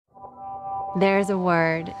There's a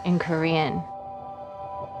word in Korean,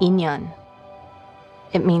 inyeon.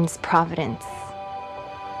 It means providence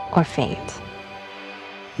or fate.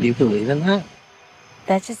 Do you believe in that?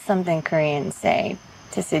 That's just something Koreans say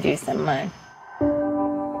to seduce someone.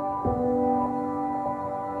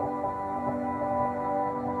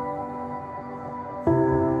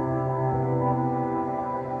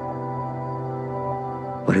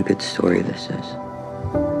 What a good story this is.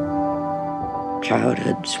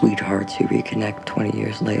 Childhood sweethearts who reconnect 20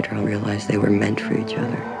 years later and realize they were meant for each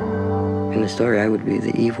other. In the story, I would be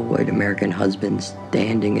the evil white American husband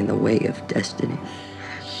standing in the way of destiny.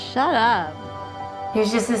 Shut up. He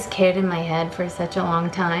was just this kid in my head for such a long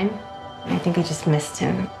time. I think I just missed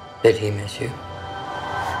him. Did he miss you?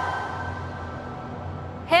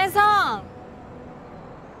 혜성!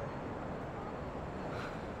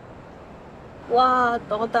 와,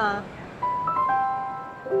 너다.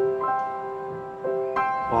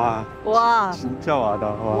 와, 진짜 와다.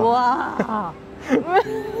 와.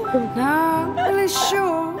 Not really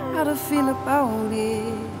sure how to feel about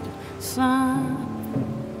it, son.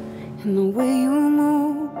 And the way you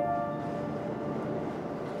move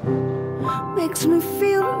makes me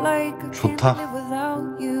feel like I can't 좋다. live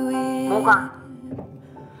without you. 뭐가?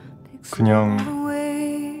 그냥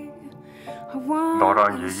너랑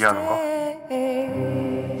너랑 얘기하는 거?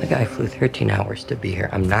 The guy flew 13 hours to be here.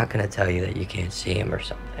 I'm not gonna tell you that you can't see him or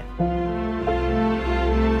something.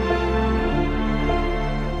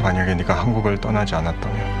 만약에 네가 한국을 떠나지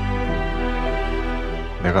않았다면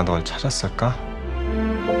내가 널 찾았을까?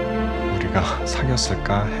 우리가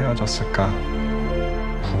사귀었을까? 헤어졌을까?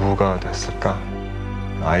 부부가 됐을까?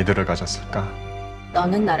 아이들을 가졌을까?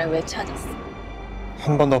 너는 나를 왜 찾았어?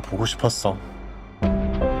 한 번 더 보고 싶었어.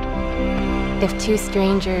 If two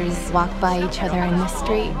strangers walk by each other in the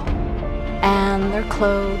street and their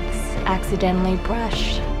clothes accidentally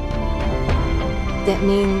brush, that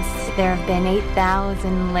means there have been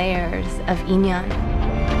 8,000 layers of inyeon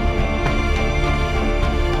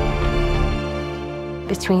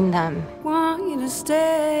between them. Want you to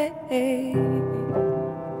stay.